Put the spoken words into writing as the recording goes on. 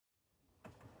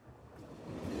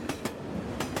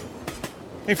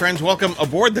Hey friends, welcome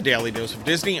aboard the Daily Dose of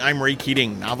Disney. I'm Ray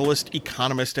Keating, novelist,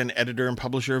 economist, and editor and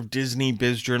publisher of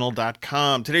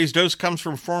DisneyBizJournal.com. Today's dose comes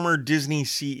from former Disney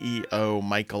CEO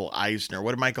Michael Eisner.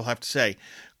 What did Michael have to say?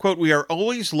 Quote, "We are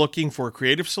always looking for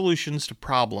creative solutions to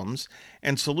problems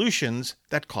and solutions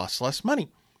that cost less money.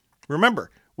 Remember,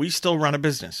 we still run a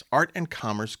business. Art and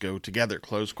commerce go together."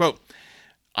 Close quote.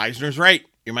 Eisner's right.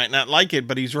 You might not like it,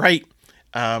 but he's right.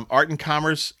 Art and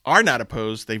commerce are not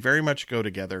opposed. They very much go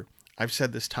together. I've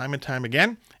said this time and time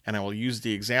again, and I will use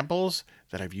the examples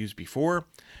that I've used before.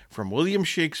 From William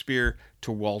Shakespeare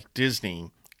to Walt Disney,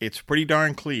 it's pretty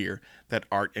darn clear that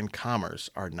art and commerce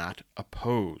are not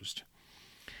opposed.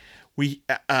 When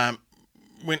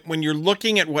you're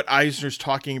looking at what Eisner's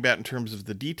talking about in terms of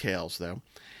the details, though,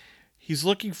 he's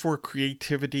looking for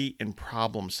creativity in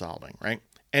problem solving, right?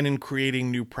 And in creating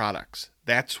new products.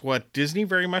 That's what Disney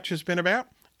very much has been about,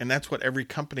 and that's what every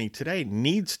company today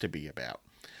needs to be about.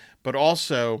 But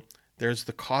also, there's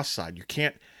the cost side. You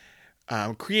can't,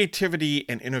 creativity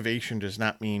and innovation does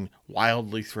not mean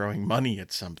wildly throwing money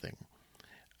at something.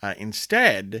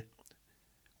 Instead,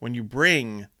 when you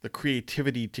bring the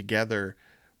creativity together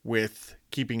with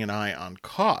keeping an eye on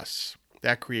costs,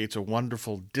 that creates a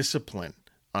wonderful discipline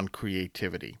on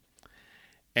creativity.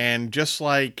 And just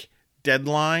like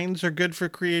deadlines are good for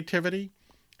creativity,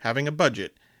 having a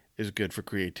budget is good for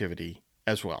creativity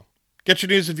as well. Get your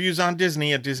news and views on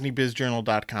Disney at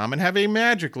DisneyBizJournal.com and have a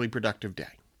magically productive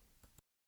day.